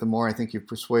about it, the more I think you've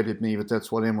persuaded me that that's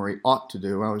what Emery ought to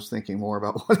do. I was thinking more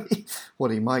about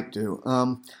what he might do.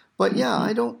 But yeah,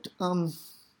 I don't.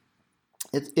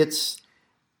 It's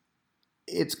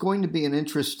going to be an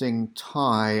interesting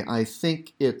tie. I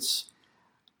think. Yeah,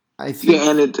 and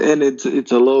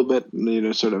it's a little bit,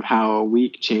 sort of how a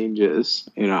week changes.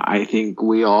 I think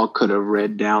we all could have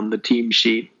read down the team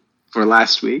sheet for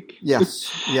last week. Yes.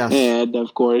 And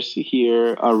of course,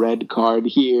 here a red card,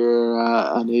 here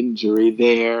an injury,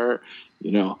 there,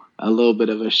 a little bit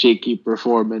of a shaky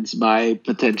performance by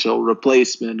potential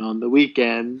replacement on the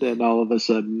weekend, and all of a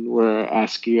sudden we're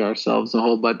asking ourselves a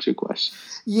whole bunch of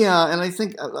questions. Yeah, and I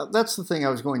think that's the thing I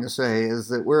was going to say, is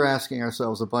that we're asking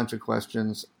ourselves a bunch of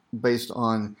questions based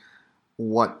on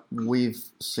what we've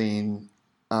seen.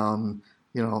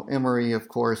 Emery, of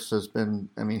course, has been,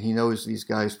 he knows these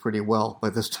guys pretty well by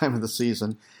this time of the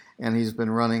season, and he's been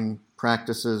running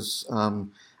practices,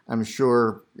 I'm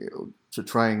sure, to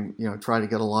try to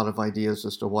get a lot of ideas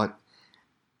as to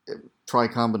try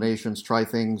combinations, try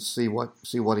things, see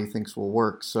what he thinks will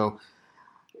work. So,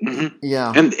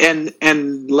 yeah.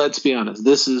 And let's be honest,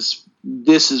 this is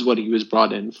what he was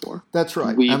brought in for. That's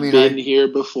right. We've been here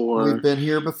before.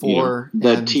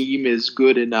 The team is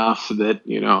good enough that,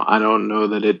 I don't know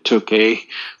that it took a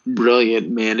brilliant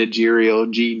managerial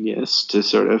genius to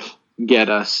sort of get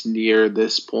us near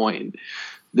this point.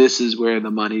 This is where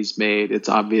the money's made. It's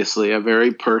obviously a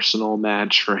very personal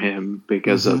match for him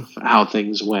because of how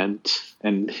things went.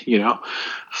 And,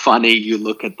 funny, you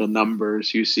look at the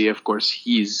numbers, you see, of course,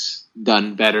 he's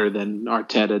done better than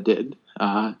Arteta did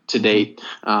to date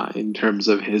in terms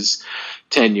of his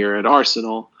tenure at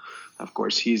Arsenal. Of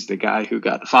course, he's the guy who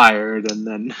got fired and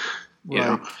then,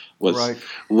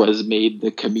 was made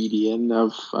the comedian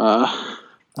of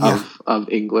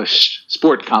English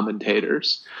sport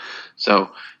commentators.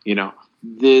 So, getting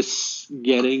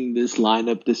this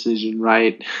lineup decision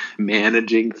right,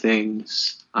 managing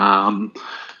things,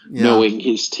 knowing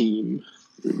his team,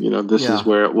 this is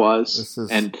where it was.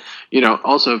 And,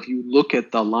 also if you look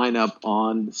at the lineup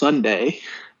on Sunday,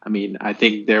 I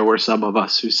think there were some of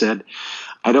us who said,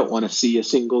 I don't want to see a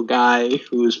single guy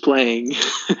who is playing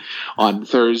on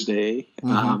Thursday.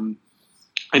 And,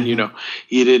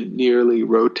 he didn't nearly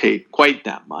rotate quite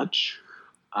that much.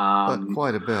 But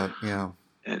quite a bit, yeah.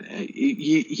 And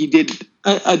he did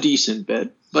a decent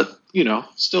bit, but,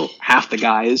 still half the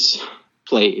guys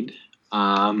played.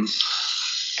 I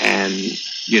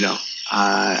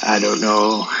don't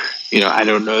know, I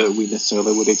don't know that we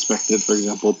necessarily would expected, for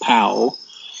example, Powell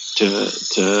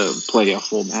to play a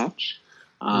full match.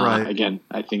 Right. Again,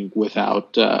 I think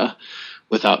without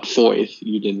Foyth,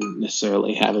 you didn't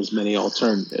necessarily have as many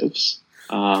alternatives.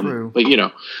 True. But,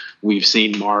 we've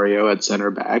seen Mario at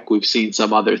center back. We've seen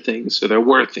some other things. So there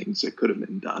were things that could have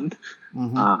been done.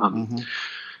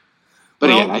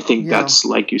 But again, I think that's,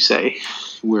 like you say,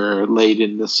 we're late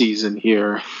in the season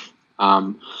here.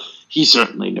 He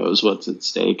certainly knows what's at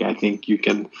stake. I think you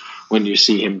can, when you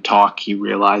see him talk, he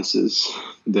realizes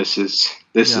this is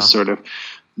sort of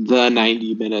the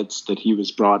 90 minutes that he was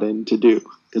brought in to do.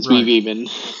 Because we've even,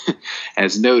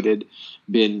 as noted,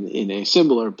 been in a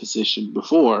similar position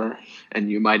before, and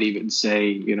you might even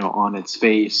say, on its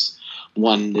face,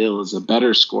 1-0 is a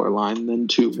better scoreline than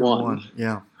 2-1.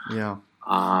 Yeah.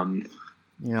 And,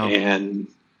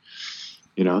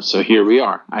 so here we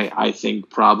are. I think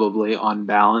probably on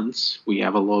balance, we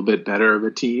have a little bit better of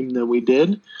a team than we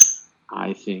did.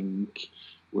 I think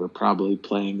we're probably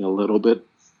playing a little bit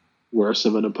worse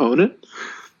of an opponent.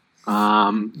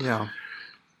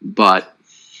 But,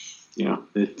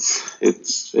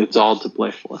 it's all to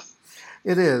play for.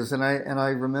 It is, and I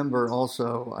remember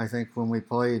also, I think when we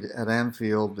played at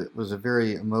Anfield, it was a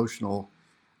very emotional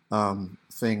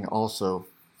thing also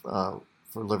for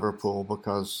Liverpool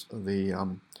because of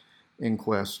the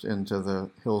inquest into the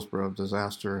Hillsborough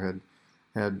disaster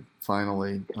had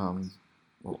finally,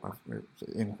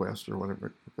 inquest or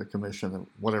whatever, the commission,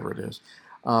 whatever it is,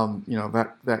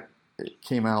 that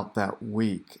came out that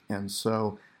week, and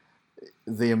so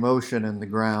the emotion in the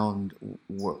ground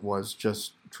was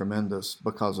just tremendous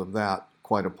because of that.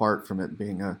 Quite apart from it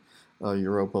being a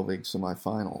Europa League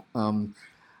semifinal.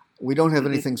 We don't have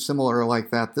anything similar like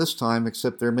that this time,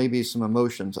 except there may be some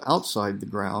emotions outside the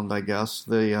ground, I guess.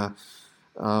 The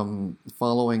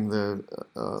following the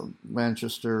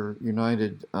Manchester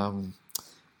United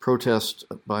protest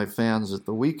by fans at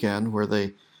the weekend, where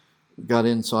they got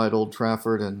inside Old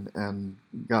Trafford and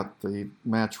got the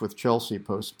match with Chelsea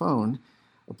postponed.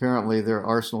 Apparently, their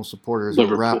Arsenal supporters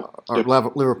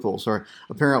Liverpool. Sorry.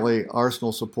 Apparently,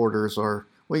 Arsenal supporters are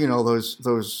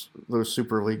those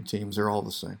Super League teams are all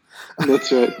the same. That's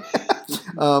right.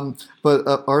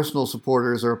 But Arsenal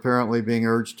supporters are apparently being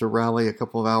urged to rally a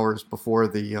couple of hours before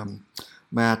the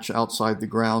match outside the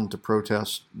ground to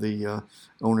protest the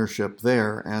ownership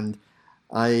there, and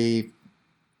I'm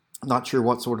not sure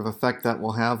what sort of effect that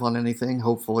will have on anything.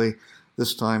 Hopefully,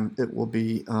 this time it will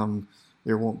be.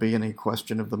 There won't be any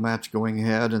question of the match going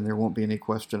ahead, and there won't be any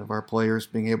question of our players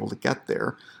being able to get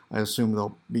there. I assume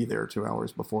they'll be there 2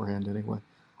 hours beforehand anyway,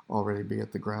 already be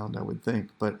at the ground, I would think.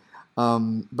 But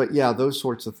yeah, those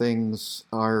sorts of things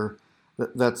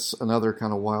that's another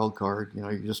kind of wild card.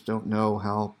 You just don't know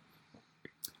how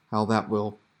that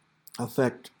will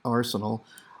affect Arsenal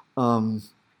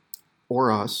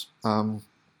or us.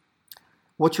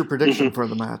 What's your prediction for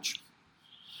the match?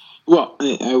 Well,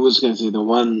 I was going to say the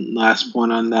one last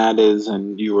point on that is,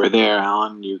 and you were there,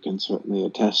 Alan, you can certainly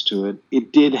attest to it,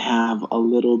 it did have a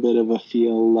little bit of a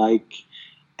feel like,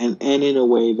 and in a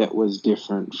way that was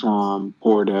different from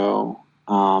Porto.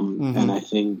 And I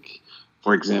think,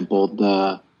 for example,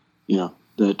 the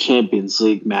Champions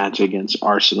League match against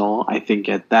Arsenal, I think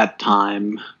at that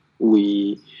time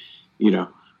we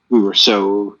were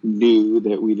so new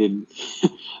that we didn't,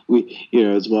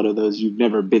 it's one of those, you've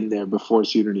never been there before,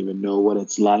 so you don't even know what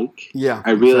it's like. Yeah,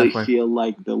 I really feel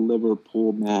like the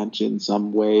Liverpool match in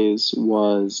some ways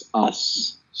was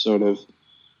us sort of,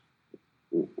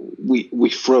 we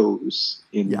froze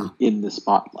in the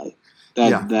spotlight.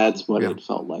 That's what it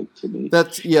felt like to me.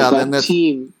 That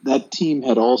team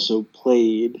had also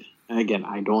played, and again,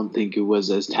 I don't think it was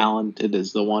as talented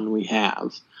as the one we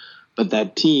have, but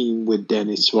that team with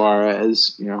Denis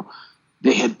Suarez,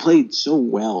 they had played so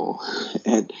well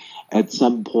at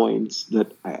some points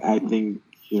that I think,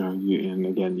 and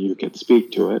again, you could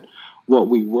speak to it. What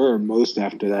we were most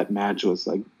after that match was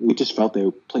like, we just felt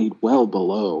they played well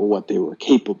below what they were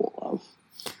capable of.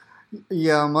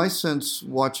 Yeah, my sense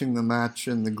watching the match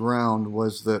in the ground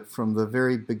was that from the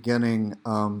very beginning,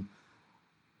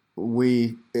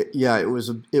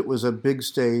 it was a big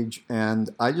stage, and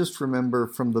I just remember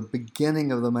from the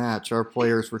beginning of the match, our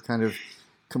players were kind of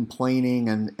complaining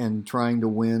and trying to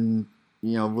win,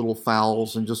 little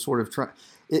fouls and just sort of try.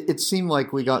 It seemed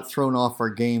like we got thrown off our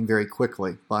game very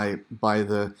quickly by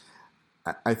the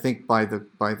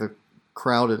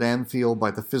crowd at Anfield,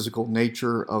 by the physical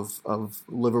nature of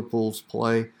Liverpool's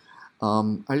play.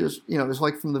 I just, it was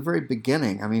like from the very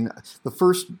beginning. I mean, the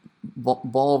first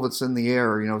ball that's in the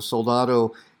air,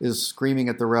 Soldado is screaming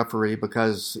at the referee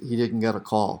because he didn't get a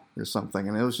call or something.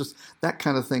 And it was just that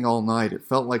kind of thing all night. It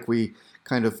felt like we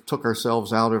kind of took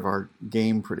ourselves out of our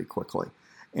game pretty quickly.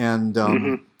 And,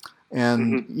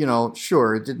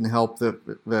 sure, it didn't help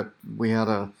that we had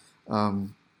a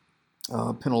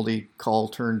penalty call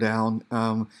turned down.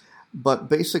 But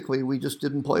basically, we just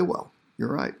didn't play well.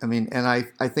 You're right. I mean, and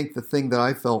I think the thing that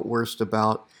I felt worst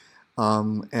about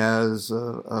as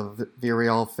a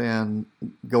Villarreal fan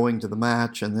going to the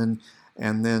match and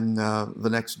then the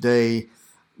next day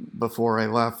before I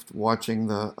left watching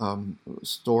the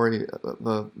story,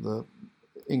 the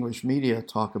English media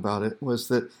talk about it, was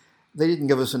that they didn't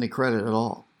give us any credit at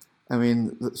all. I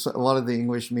mean, a lot of the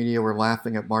English media were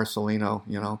laughing at Marcelino,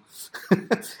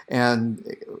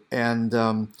 and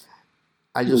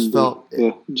I just felt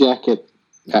the jacket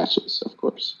patches, of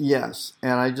course. Yes,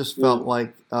 and I just felt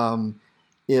like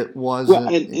it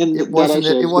wasn't. It wasn't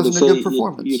a good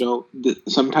performance.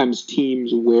 Sometimes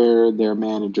teams wear their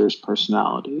managers'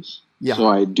 personalities. Yeah. So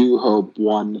I do hope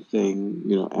one thing.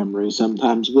 Emery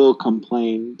sometimes will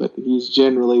complain, but he's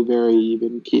generally very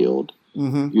even keeled.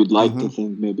 Mm-hmm. You'd like to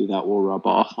think maybe that will rub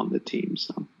off on the team.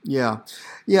 So. Yeah.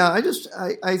 I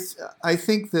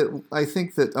think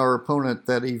that our opponent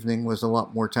that evening was a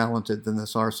lot more talented than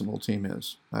this Arsenal team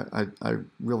is. I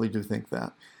really do think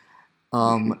that.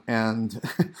 And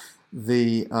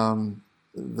the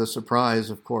the surprise,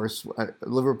 of course,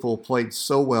 Liverpool played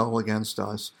so well against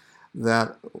us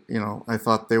that, I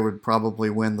thought they would probably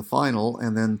win the final,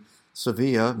 and then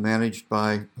Sevilla, managed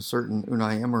by a certain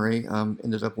Unai Emery,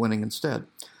 ended up winning instead.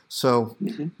 So,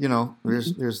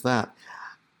 there's that.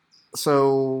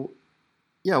 So,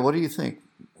 yeah, what do you think?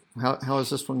 How is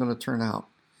this one going to turn out?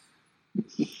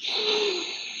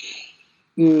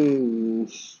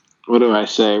 What do I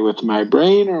say? With my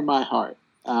brain or my heart?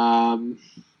 I'd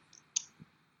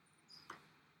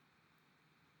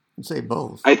say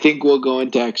both. I think we'll go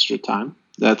into extra time.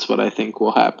 That's what I think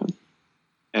will happen.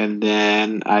 And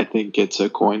then I think it's a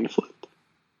coin flip.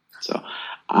 So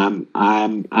I'm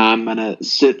gonna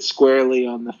sit squarely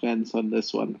on the fence on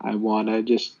this one. I want to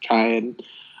just try and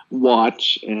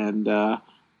watch and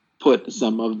put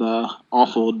some of the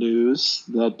awful news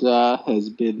that has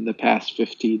been the past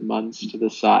 15 months to the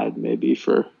side, maybe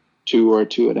for 2 or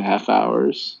 2.5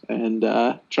 hours, and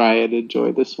try and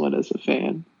enjoy this one as a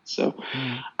fan. So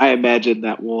I imagine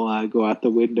that will go out the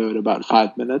window in about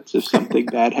 5 minutes if something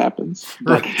bad happens.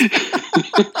 But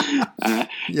I'm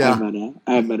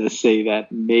gonna say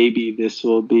that maybe this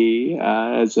will be,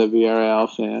 as a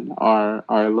Villarreal fan,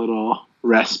 our little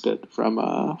respite from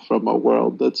a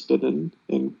world that's been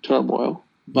in turmoil.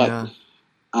 But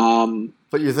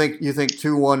but you think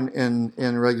 2-1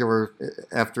 in regular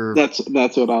after? That's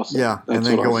what I'll say. Yeah, and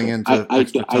then going into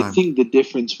extra time. I think the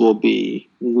difference will be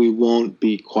we won't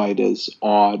be quite as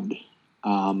awed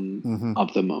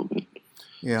of the moment.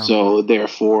 Yeah. So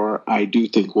therefore, I do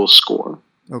think we'll score.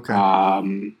 Okay.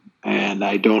 And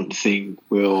I don't think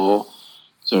we'll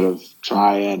sort of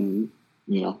try and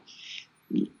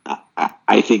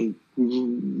I think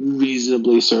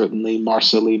reasonably certainly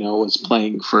Marcelino was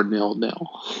playing for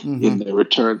 0-0 in the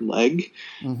return leg.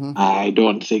 I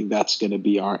don't think that's going to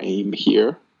be our aim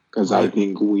here, because I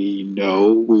think we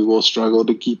know we will struggle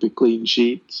to keep a clean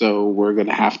sheet, so we're going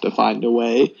to have to find a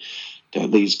way to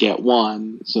at least get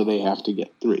one, so they have to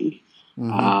get 3.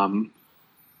 And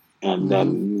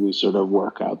then we sort of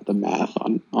work out the math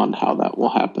on how that will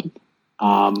happen.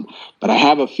 But I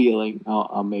have a feeling,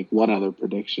 I'll make one other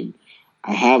prediction.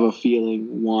 I have a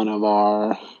feeling one of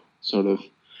our sort of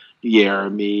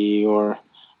Jeremy or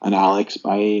an Alex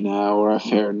Baena or a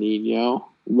Fernandinho,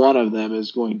 one of them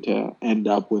is going to end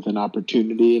up with an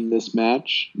opportunity in this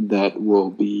match that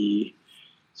will be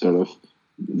sort of,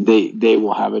 they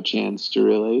will have a chance to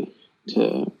really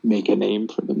to make a name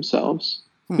for themselves.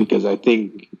 Because I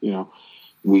think,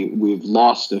 we've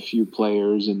lost a few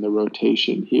players in the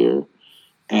rotation here.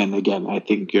 And again, I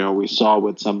think, we saw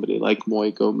with somebody like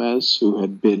Moy Gomez, who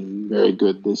had been very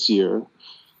good this year,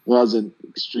 wasn't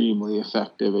extremely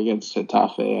effective against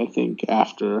Getafe, I think,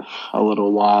 after a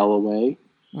little while away.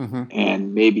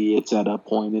 And maybe it's at a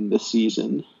point in the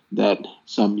season that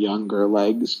some younger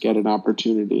legs get an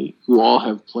opportunity, who all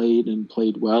have played and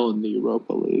played well in the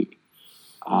Europa League.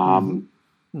 And,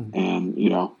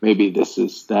 maybe this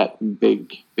is that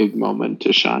big moment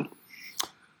to shine.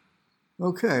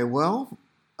 Okay, well,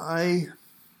 I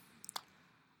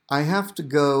have to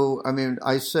go. I mean,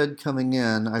 I said coming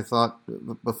in, I thought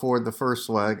before the first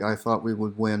leg, I thought we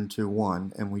would win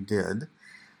 2-1, and we did.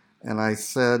 And I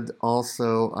said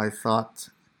also, I thought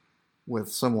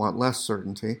with somewhat less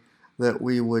certainty that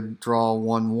we would draw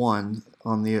 1-1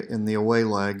 in the away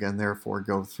leg and therefore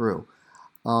go through.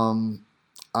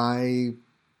 I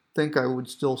think I would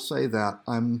still say that.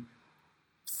 I'm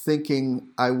thinking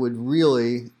I would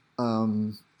really,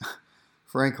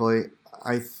 frankly,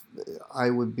 I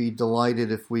would be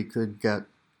delighted if we could get,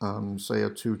 say, a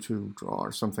 2-2 draw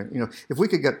or something. If we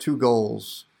could get 2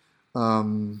 goals,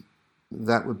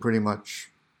 that would pretty much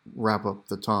wrap up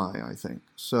the tie, I think.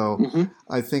 So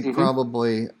I think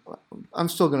probably I'm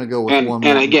still going to go with 1-1.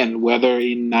 And again, whether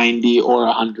in 90 or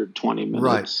 120 minutes.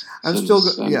 Right. I'm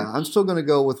still going to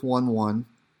go with 1-1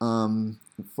 and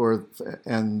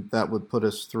that would put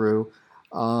us through.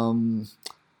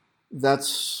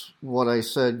 That's what I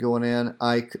said going in.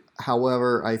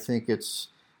 However, I think it's,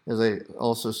 as I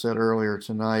also said earlier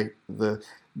tonight,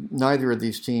 neither of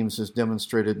these teams has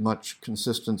demonstrated much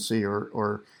consistency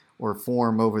or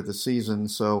form over the season,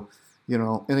 so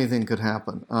anything could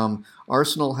happen.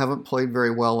 Arsenal haven't played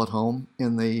very well at home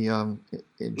in the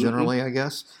generally, I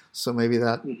guess. So maybe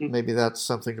that's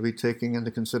something to be taking into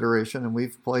consideration. And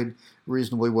we've played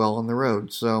reasonably well on the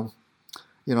road, so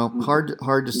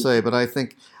hard to say. But I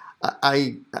think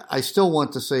I still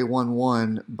want to say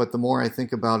 1-1. But the more I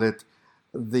think about it,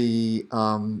 the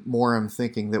more I'm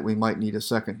thinking that we might need a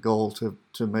second goal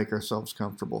to make ourselves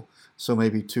comfortable. So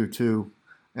maybe 2-2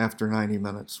 after 90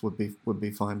 minutes would be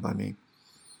fine by me.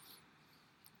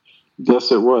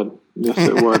 Yes, it would.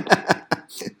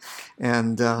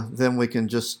 and then we can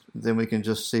just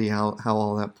see how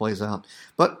all that plays out.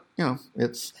 But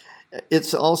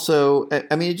it's also,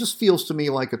 I mean, it just feels to me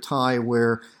like a tie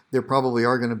where there probably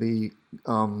are going to be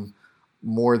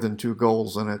more than 2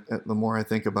 goals in it. The more I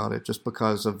think about it, just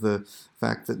because of the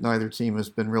fact that neither team has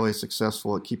been really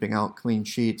successful at keeping out clean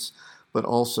sheets, but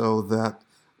also that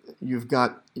you've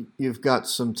got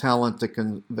some talent that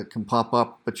can pop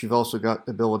up, but you've also got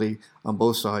the ability on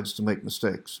both sides to make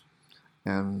mistakes.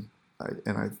 And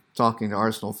I talking to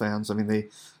Arsenal fans, I mean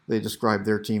they describe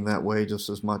their team that way just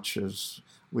as much as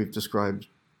we've described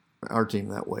our team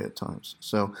that way at times.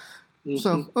 So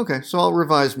okay, so I'll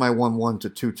revise my 1-1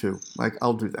 to 2-2.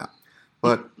 I'll do that.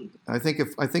 But I think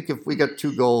if we get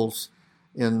 2 goals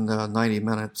in 90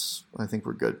 minutes, I think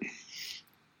we're good.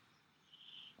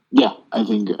 Yeah, I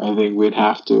think we'd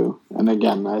have to. And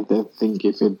again, I think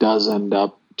if it does end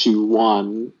up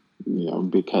 2-1,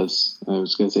 because I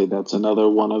was going to say that's another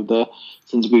one of the,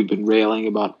 since we've been railing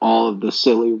about all of the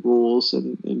silly rules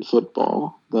in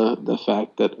football, the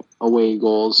fact that away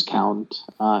goals count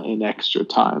in extra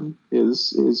time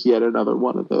is yet another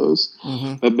one of those.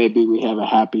 Mm-hmm. But maybe we have a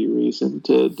happy reason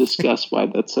to discuss why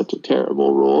that's such a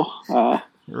terrible rule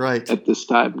right at this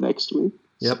time next week.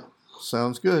 Yep,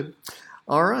 sounds good.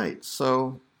 All right,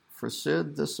 so for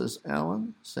Sid, this is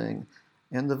Alan saying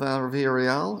end of our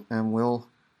Villarreal, and we'll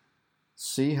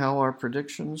see how our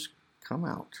predictions come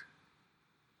out.